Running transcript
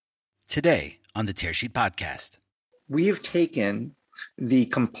Today on the Tearsheet Podcast. We've taken the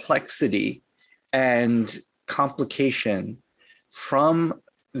complexity and complication from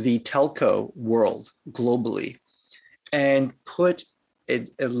the telco world globally and put a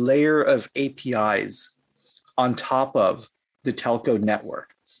layer of APIs on top of the telco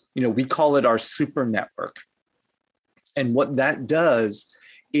network. We call it our super network. And what that does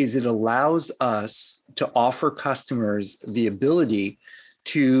is it allows us to offer customers the ability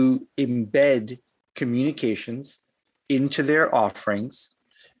to embed communications into their offerings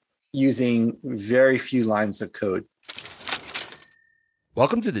using very few lines of code.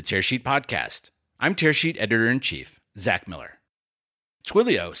 Welcome to the Tearsheet Podcast. I'm Tearsheet Editor-in-Chief, Zach Miller.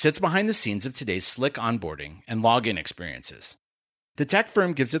 Twilio sits behind the scenes of today's slick onboarding and login experiences. The tech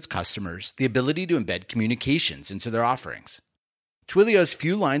firm gives its customers the ability to embed communications into their offerings. Twilio's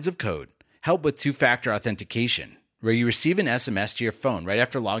few lines of code help with two-factor authentication, where you receive an SMS to your phone right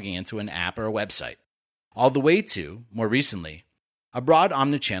after logging into an app or a website, all the way to, more recently, a broad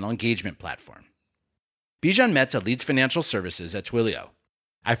omnichannel engagement platform. Bijan Mehta leads financial services at Twilio.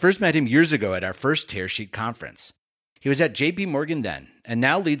 I first met him years ago at our first Tearsheet conference. He was at JP Morgan then, and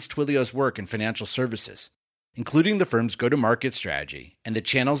now leads Twilio's work in financial services, including the firm's go-to-market strategy and the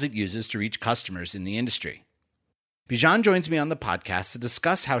channels it uses to reach customers in the industry. Bijan joins me on the podcast to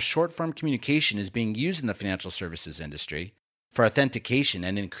discuss how short-form communication is being used in the financial services industry for authentication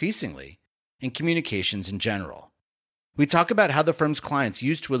and increasingly in communications in general. We talk about how the firm's clients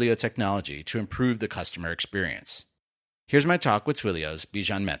use Twilio technology to improve the customer experience. Here's my talk with Twilio's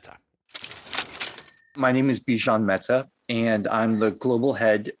Bijan Mehta. My name is Bijan Mehta, and I'm the global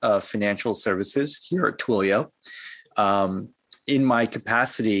head of financial services here at Twilio. In my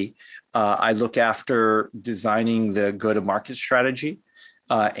capacity, I look after designing the go-to-market strategy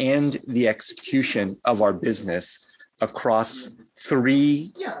and the execution of our business across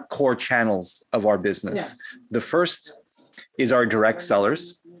three core channels of our business. The first is our direct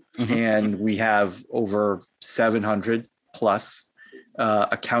sellers, and we have over 700 plus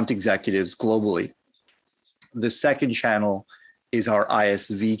account executives globally. The second channel is our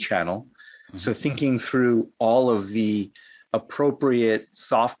ISV channel. So thinking through all of the appropriate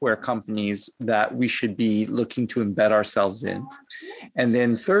software companies that we should be looking to embed ourselves in. And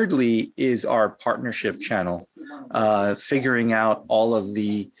then thirdly is our partnership channel, figuring out all of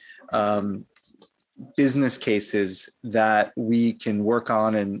the business cases that we can work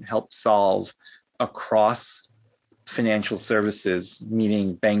on and help solve across financial services,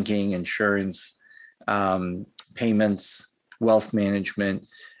 meaning banking, insurance, payments, wealth management,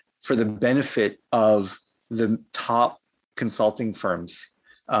 for the benefit of the top consulting firms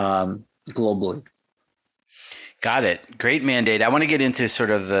globally. Got it. Great mandate. I want to get into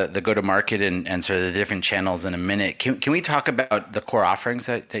sort of the go-to-market and sort of the different channels in a minute. Can we talk about the core offerings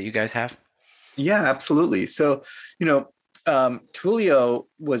that you guys have? Yeah, absolutely. So, Twilio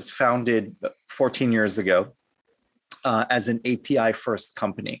was founded 14 years ago as an API-first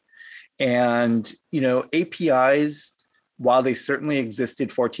company. And, APIs, while they certainly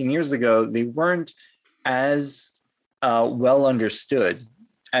existed 14 years ago, they weren't as well understood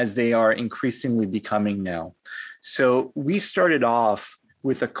as they are increasingly becoming now. So we started off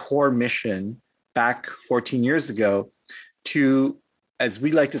with a core mission back 14 years ago to, as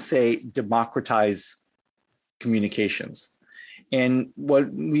we like to say, democratize communications. And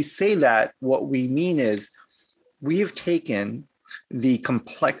when we say that, what we mean is we've taken the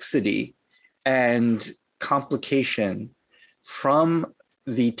complexity and complication from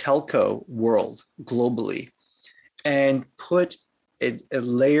the telco world globally and put a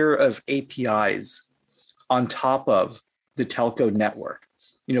layer of APIs on top of the telco network.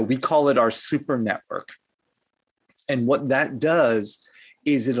 We call it our super network. And what that does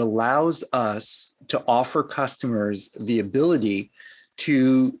is it allows us to offer customers the ability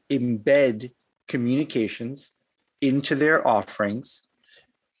to embed communications into their offerings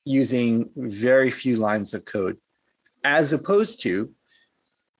using very few lines of code, as opposed to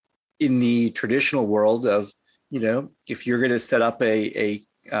in the traditional world of, if you're going to set up a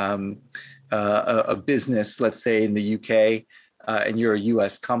business, let's say in the UK, and you're a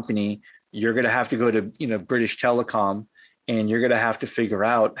US company, you're going to have to go to, British Telecom, and you're going to have to figure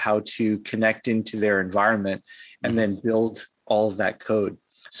out how to connect into their environment and then build all of that code.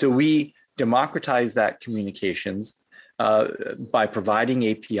 So we democratize that communications by providing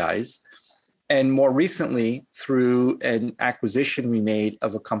APIs. And more recently, through an acquisition we made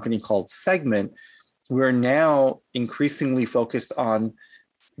of a company called Segment, we're now increasingly focused on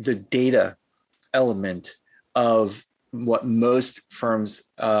the data element of what most firms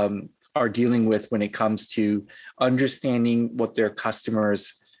are dealing with when it comes to understanding what their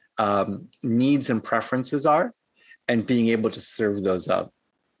customers needs and preferences are, and being able to serve those up.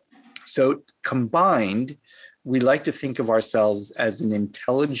 So combined, we like to think of ourselves as an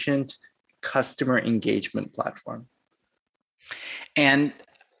intelligent customer engagement platform. And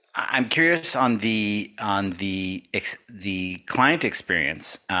I'm curious on the client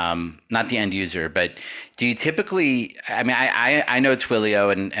experience, not the end user, but do you typically? I mean, I know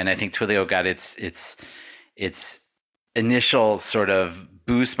Twilio, and I think Twilio got its initial sort of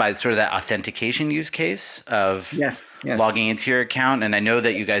boost by sort of that authentication use case of yes. logging into your account, and I know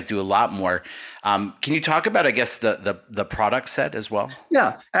that you guys do a lot more. Can you talk about, I guess, the product set as well?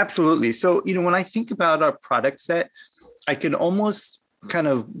 Yeah, absolutely. So when I think about our product set, I can almost kind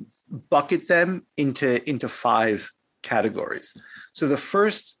of bucket them into 5 categories. So the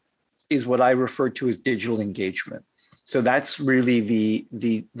first is what I refer to as digital engagement. So that's really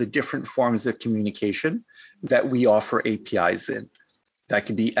the different forms of communication that we offer APIs in. That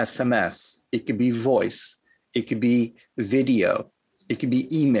could be SMS, it could be voice, it could be video, it could be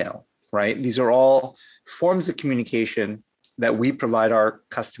email, right? These are all forms of communication that we provide our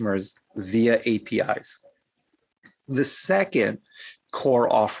customers via APIs. The second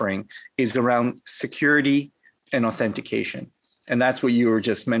core offering is around security and authentication. And that's what you were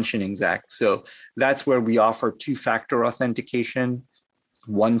just mentioning, Zach. So that's where we offer 2-factor authentication,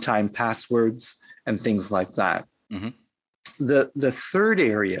 one-time passwords, and things like that. Mm-hmm. The third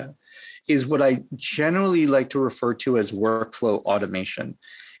area is what I generally like to refer to as workflow automation.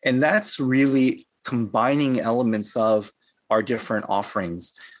 And that's really combining elements of our different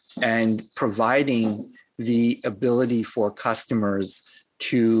offerings and providing the ability for customers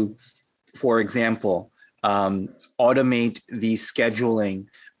to, for example, automate the scheduling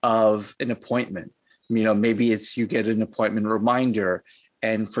of an appointment. Maybe it's you get an appointment reminder,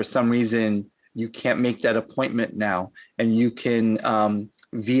 and for some reason you can't make that appointment now, and you can,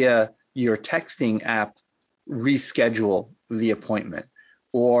 via your texting app, reschedule the appointment.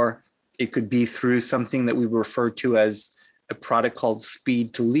 Or it could be through something that we refer to as a product called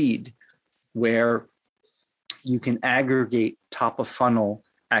Speed to Lead, where you can aggregate top of funnel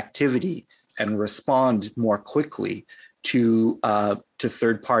activity and respond more quickly to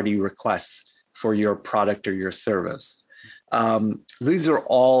third-party requests for your product or your service. These are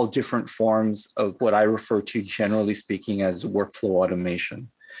all different forms of what I refer to, generally speaking, as workflow automation.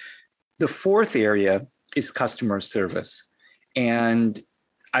 The fourth area is customer service. And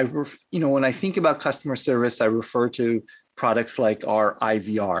when I think about customer service, I refer to products like our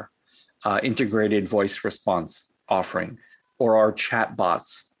IVR, integrated voice response offering, or our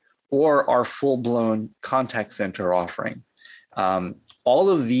chatbots, or our full-blown contact center offering. All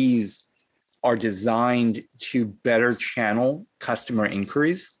of these are designed to better channel customer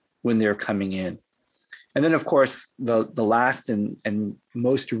inquiries when they're coming in. And then, of course, the last and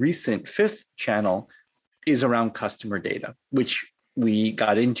most recent 5th channel is around customer data, which we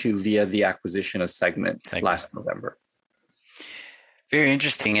got into via the acquisition of Segment last November. Very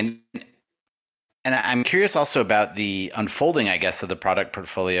interesting. And I'm curious also about the unfolding, I guess, of the product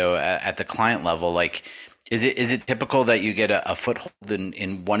portfolio at the client level. Like, is it typical that you get a foothold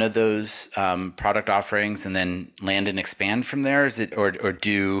in one of those product offerings and then land and expand from there? Is it or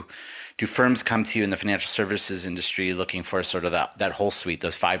do firms come to you in the financial services industry looking for sort of that whole suite,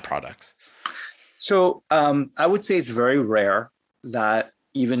 those 5 products? So I would say it's very rare that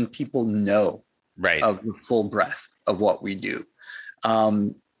even people know of the full breadth of what we do.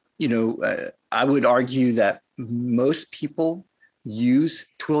 I would argue that most people use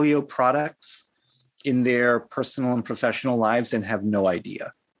Twilio products in their personal and professional lives and have no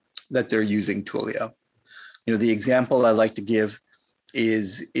idea that they're using Twilio. The example I like to give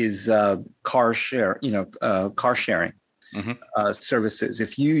is car sharing mm-hmm. Services.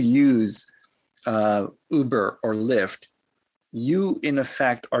 If you use Uber or Lyft, you in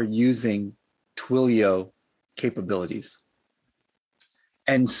effect are using Twilio capabilities.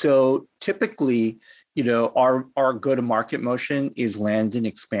 And so typically, our go-to-market motion is land and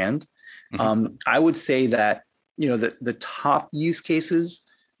expand. Mm-hmm. I would say that, the top use cases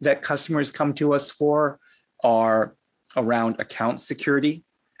that customers come to us for are around account security,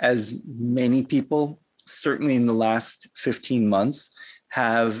 as many people, certainly in the last 15 months,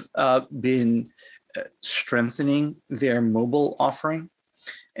 have been strengthening their mobile offering.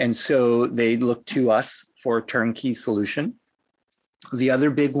 And so they look to us for a turnkey solution. The other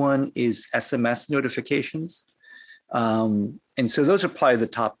big one is SMS notifications. And so those are probably the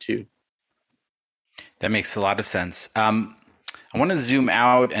top 2. That makes a lot of sense. I want to zoom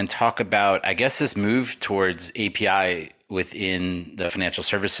out and talk about, I guess, this move towards API within the financial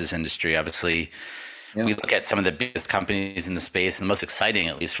services industry. Obviously, Yeah. We look at some of the biggest companies in the space, and the most exciting,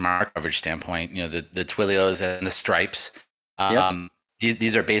 at least from our coverage standpoint, the Twilios and the Stripes. Yep.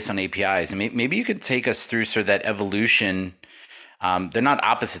 These are based on APIs, and maybe you could take us through sort of that evolution. They're not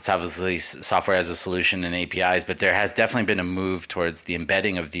opposites, obviously, software as a solution and APIs, but there has definitely been a move towards the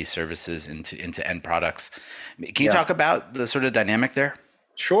embedding of these services into end products. Can you talk about the sort of dynamic there?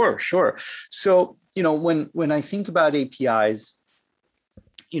 Sure, sure. So, when I think about APIs,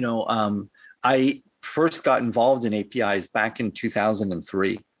 I first got involved in APIs back in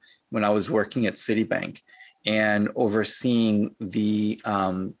 2003 when I was working at Citibank and overseeing the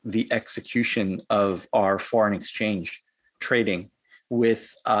execution of our foreign exchange trading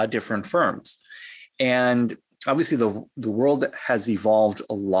with different firms. And obviously, the world has evolved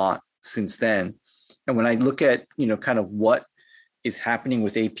a lot since then. And when I look at kind of what is happening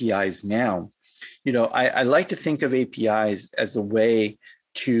with APIs now, I like to think of APIs as a way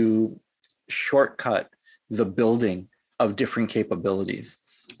to shortcut the building of different capabilities.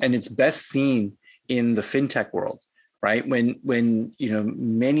 And it's best seen in the fintech world, right? When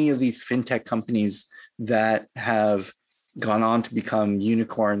many of these fintech companies that have gone on to become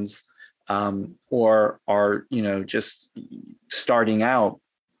unicorns, or are just starting out,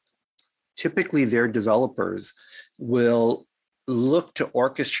 typically their developers will look to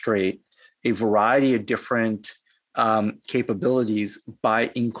orchestrate a variety of different capabilities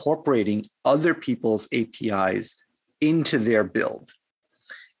by incorporating other people's APIs into their build.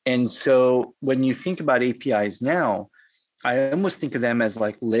 And so when you think about APIs now, I almost think of them as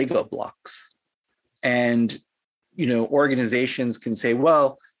like Lego blocks. And organizations can say,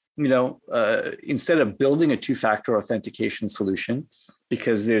 well, instead of building a two-factor authentication solution,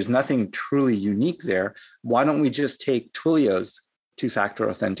 because there's nothing truly unique there, why don't we just take Twilio's two-factor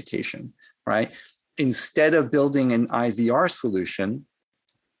authentication, right? Instead of building an IVR solution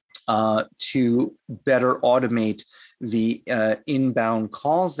to better automate the inbound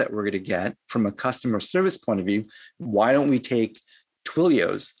calls that we're going to get from a customer service point of view, why don't we take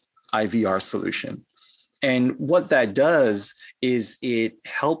Twilio's IVR solution? And what that does is it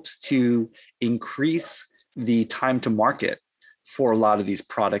helps to increase the time to market for a lot of these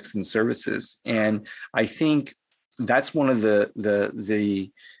products and services. And I think that's one of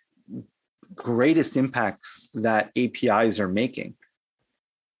the greatest impacts that APIs are making.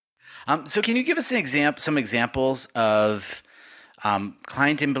 So can you give us some examples of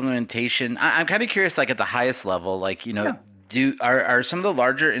client implementation? I'm kind of curious, like at the highest level, like, are some of the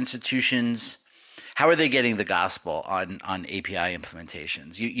larger institutions, how are they getting the gospel on API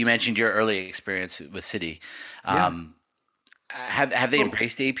implementations? You mentioned your early experience with Citi. Have they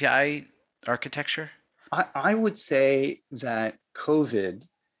embraced the API architecture? I would say that COVID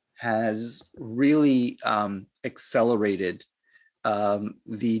has really accelerated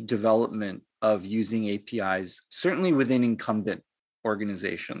the development of using APIs, certainly within incumbent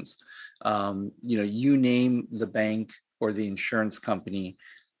organizations. You name the bank or the insurance company,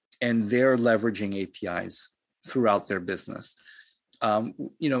 and they're leveraging APIs throughout their business.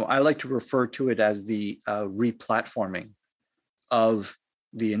 I like to refer to it as the replatforming of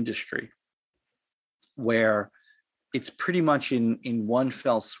the industry, where it's pretty much in one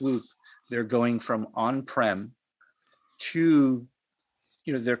fell swoop. They're going from on-prem to,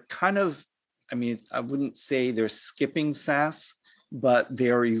 they're kind of, I wouldn't say they're skipping SaaS, but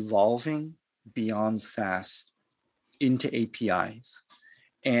they're evolving beyond SaaS into APIs.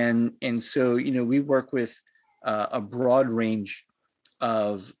 And so, we work with a broad range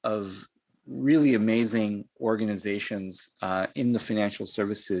of really amazing organizations in the financial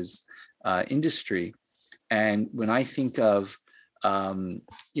services industry. And when I think of, some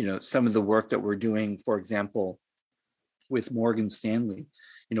of the work that we're doing, for example, with Morgan Stanley,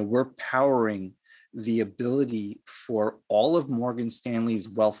 we're powering the ability for all of Morgan Stanley's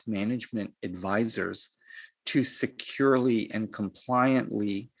wealth management advisors to securely and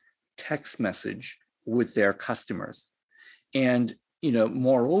compliantly text message with their customers. And,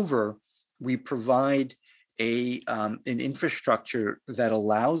 moreover, we provide an infrastructure that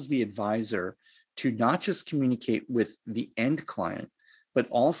allows the advisor to not just communicate with the end client, but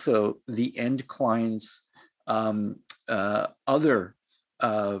also the end client's other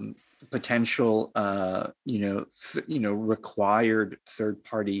potential, required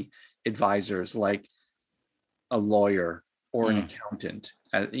third-party advisors, like a lawyer or an accountant,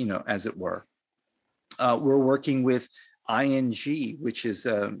 as it were. We're working with ING, which is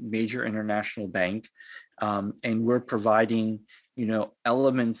a major international bank, and we're providing,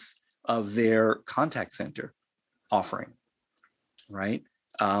 elements of their contact center offering, right?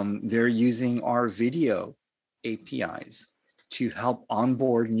 They're using our video APIs to help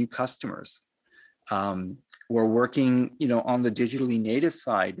onboard new customers. We're working, on the digitally native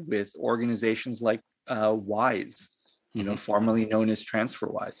side with organizations like Wise, formerly known as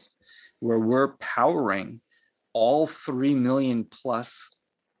TransferWise, where we're powering all 3 million plus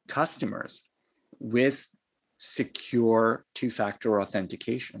customers with secure two-factor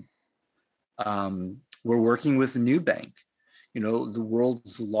authentication. We're working with Nubank, the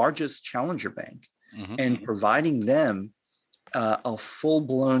world's largest challenger bank, and providing them a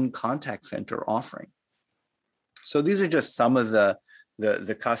full-blown contact center offering. So these are just some of the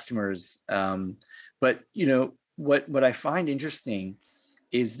customers. But what I find interesting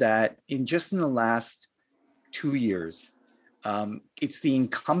is that in the last 2 years, it's the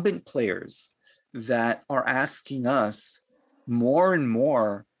incumbent players that are asking us more and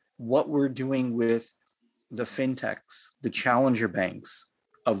more what we're doing with the fintechs, the challenger banks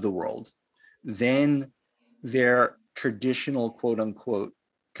of the world, than their traditional quote unquote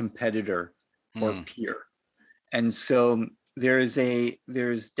competitor or peer. And so there's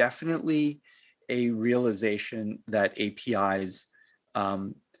definitely a realization that APIs, are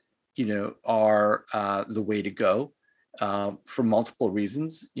the way to go for multiple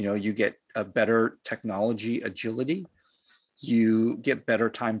reasons. You get a better technology agility, you get better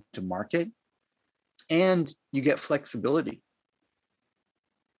time to market, and you get flexibility.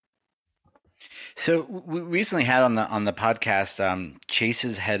 So we recently had on the podcast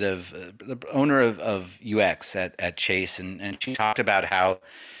Chase's head of the owner of UX at Chase, and she talked about how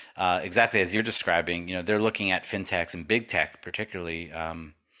exactly as you're describing, they're looking at fintechs and big tech particularly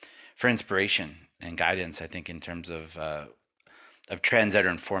for inspiration and guidance. I think in terms of trends that are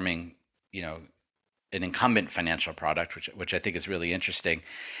informing, an incumbent financial product, which I think is really interesting.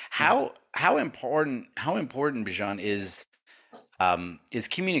 How important Bijan is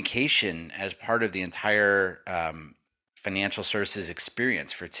communication as part of the entire financial services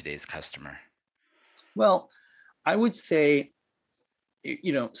experience for today's customer? Well, I would say,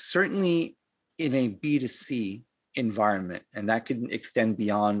 certainly in a B2C environment, and that could extend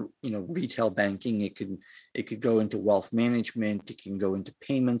beyond, retail banking. It could go into wealth management. It can go into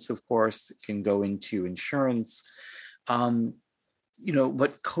payments, of course. It can go into insurance. What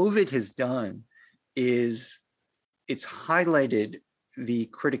COVID has done is it's highlighted the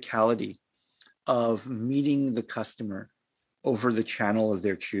criticality of meeting the customer over the channel of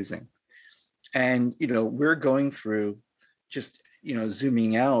their choosing. And, we're going through, just,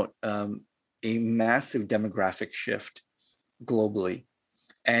 zooming out, a massive demographic shift globally,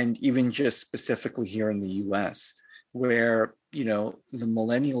 and even just specifically here in the US, where, the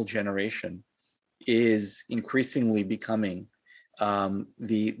millennial generation is increasingly becoming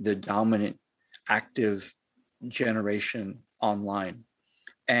the dominant active generation online.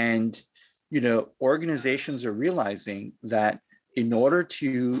 And, organizations are realizing that in order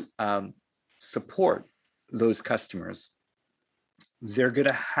to support those customers, they're going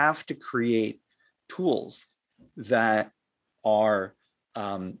to have to create tools that are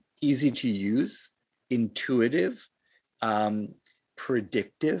easy to use, intuitive,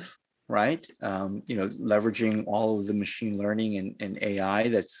 predictive, right? Leveraging all of the machine learning and AI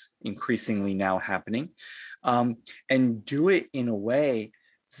that's increasingly now happening, and do it in a way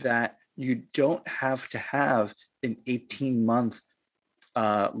that you don't have to have an 18-month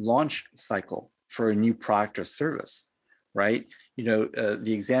launch cycle for a new product or service, right?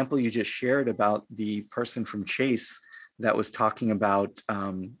 The example you just shared about the person from Chase that was talking about,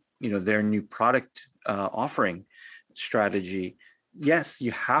 their new product offering strategy. Yes,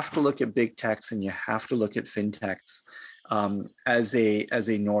 you have to look at big techs and you have to look at fintechs as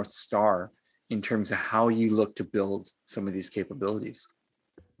a North Star in terms of how you look to build some of these capabilities.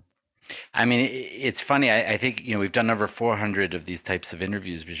 I mean, it's funny. I think, we've done over 400 of these types of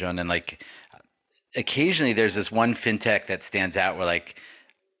interviews, Bijan, and occasionally there's this one fintech that stands out where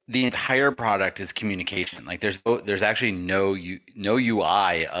the entire product is communication. There's actually no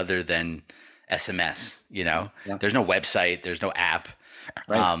UI other than SMS, Yeah. There's no website, there's no app.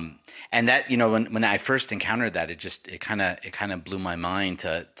 Right. And that, when I first encountered that, it kind of blew my mind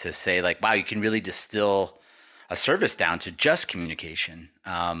to say wow, you can really distill a service down to just communication.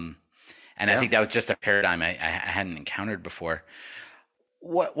 And I think that was just a paradigm I hadn't encountered before.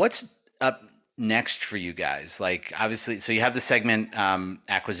 What's up next for you guys? Obviously, so you have the Segment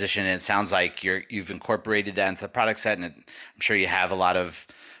acquisition, and it sounds like you've incorporated that into the product set, and I'm sure you have a lot of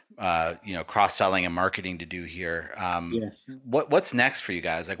cross-selling and marketing to do here. Yes. What's next for you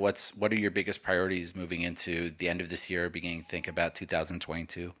guys? What are your biggest priorities moving into the end of this year, beginning to think about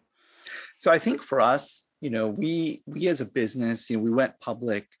 2022? So I think for us, we as a business, we went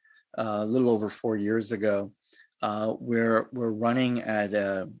public a little over 4 years ago. We're running at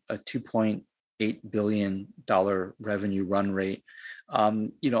a $2.8 $8 billion revenue run rate.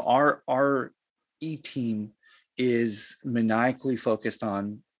 Our e-team is maniacally focused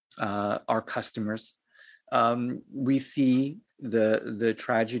on our customers. We see the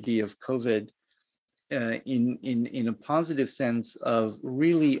tragedy of COVID in a positive sense of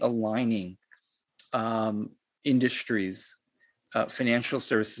really aligning industries, financial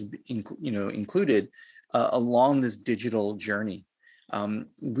services, included, along this digital journey.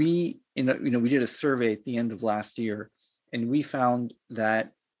 We did a survey at the end of last year, and we found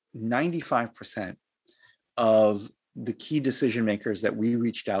that 95% of the key decision makers that we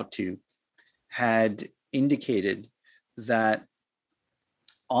reached out to had indicated that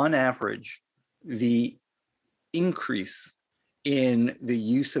on average, the increase in the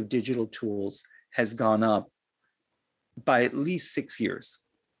use of digital tools has gone up by at least 6 years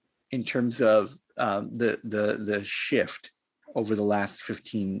in terms of the shift over the last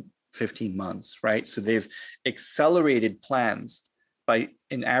 15 months, right? So they've accelerated plans by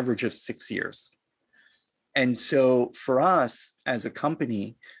an average of 6 years. And so for us as a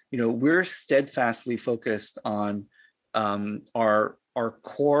company, we're steadfastly focused on our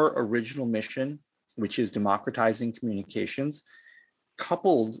core original mission, which is democratizing communications,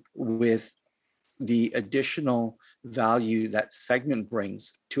 coupled with the additional value that Segment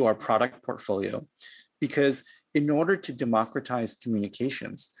brings to our product portfolio. Because in order to democratize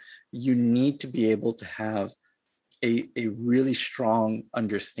communications, you need to be able to have a really strong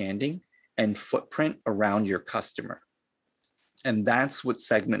understanding and footprint around your customer. And that's what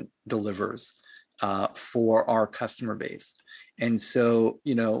Segment delivers for our customer base. And so,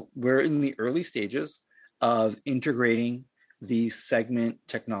 we're in the early stages of integrating the Segment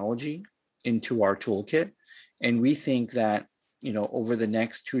technology into our toolkit. And we think that, over the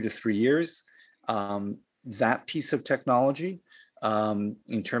next 2 to 3 years, that piece of technology,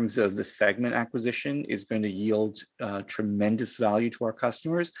 in terms of the Segment acquisition, is going to yield tremendous value to our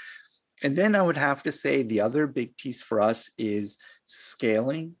customers. And then I would have to say the other big piece for us is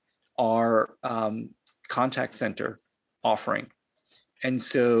scaling our contact center offering. And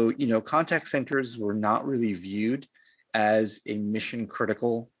so, contact centers were not really viewed as a mission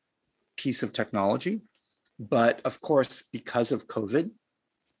critical piece of technology. But of course, because of COVID,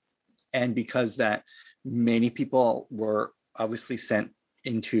 and because that many people were obviously sent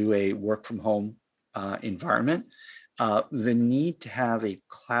into a work from home environment, the need to have a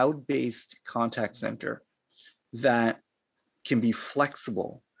cloud-based contact center that can be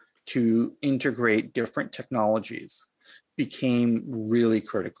flexible to integrate different technologies became really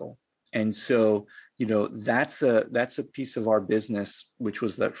critical. And so, that's a piece of our business, which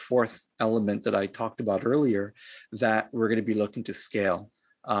was that fourth element that I talked about earlier, that we're going to be looking to scale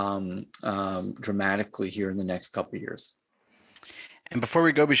dramatically here in the next couple of years. And before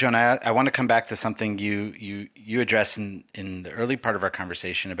we go, Bijon, I want to come back to something you addressed in the early part of our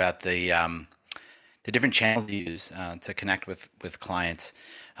conversation about the different channels you use to connect with clients.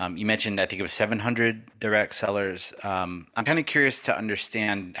 You mentioned, I think it was 700 direct sellers. I'm kind of curious to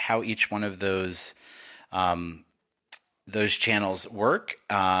understand how each one of those channels work,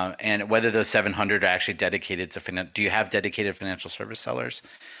 and whether those 700 are actually dedicated to do you have dedicated financial service sellers?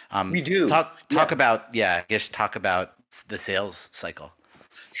 We do. Talk about the sales cycle.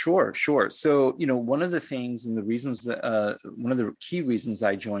 Sure. So, one of the things and the reasons that one of the key reasons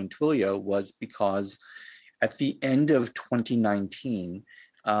I joined Twilio was because at the end of 2019,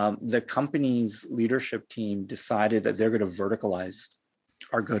 the company's leadership team decided that they're going to verticalize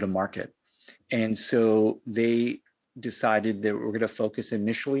our go-to-market. And so they decided that we're going to focus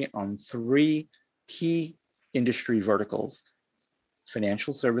initially on 3 key industry verticals: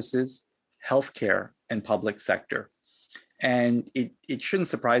 financial services, healthcare, and public sector. And it shouldn't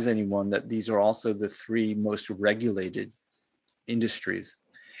surprise anyone that these are also the 3 most regulated industries.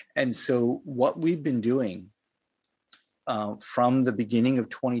 And so what we've been doing from the beginning of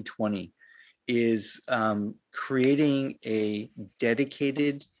 2020 is creating a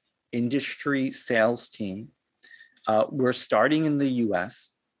dedicated industry sales team. We're starting in the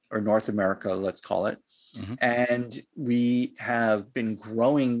US, or North America, let's call it. Mm-hmm. And we have been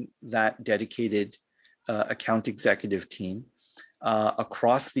growing that dedicated account executive team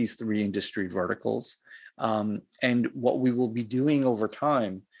across these 3 industry verticals. And what we will be doing over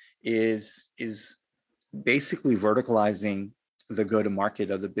time is basically verticalizing the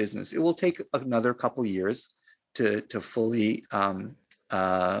go-to-market of the business. It will take another couple of years to fully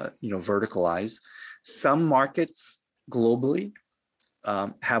verticalize. Some markets globally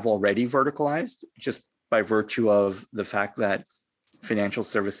have already verticalized, just by virtue of the fact that financial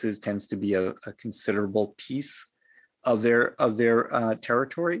services tends to be a considerable piece of their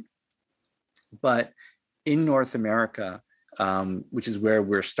territory. But in North America, which is where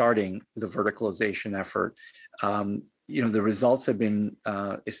we're starting the verticalization effort, the results have been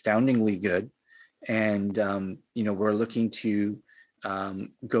astoundingly good. And, we're looking to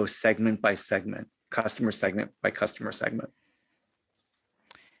go segment by segment, customer segment by customer segment.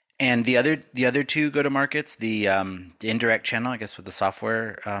 And the other two go-to-markets, the indirect channel, I guess, with the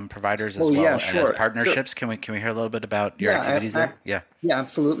software providers as well, and sure. as partnerships. Can we hear a little bit about your activities there? Yeah,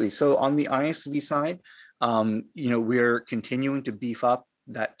 absolutely. So on the ISV side, we're continuing to beef up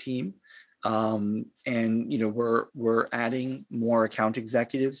that team, and we're adding more account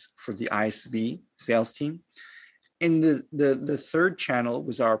executives for the ISV sales team. In the third channel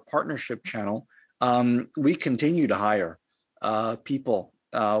was our partnership channel. We continue to hire people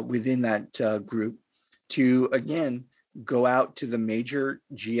within that group to, again, go out to the major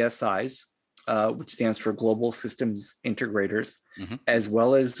GSIs, which stands for Global Systems Integrators, as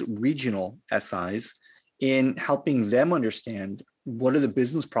well as regional SIs, in helping them understand what are the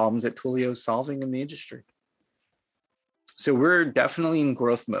business problems that Twilio is solving in the industry. So we're definitely in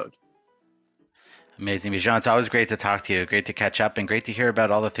growth mode. Amazing. Bijan, it's always great to talk to you. Great to catch up and great to hear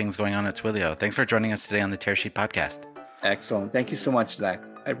about all the things going on at Twilio. Thanks for joining us today on the Tearsheet podcast. Excellent. Thank you so much, Zach.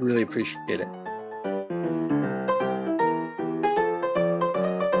 I really appreciate it.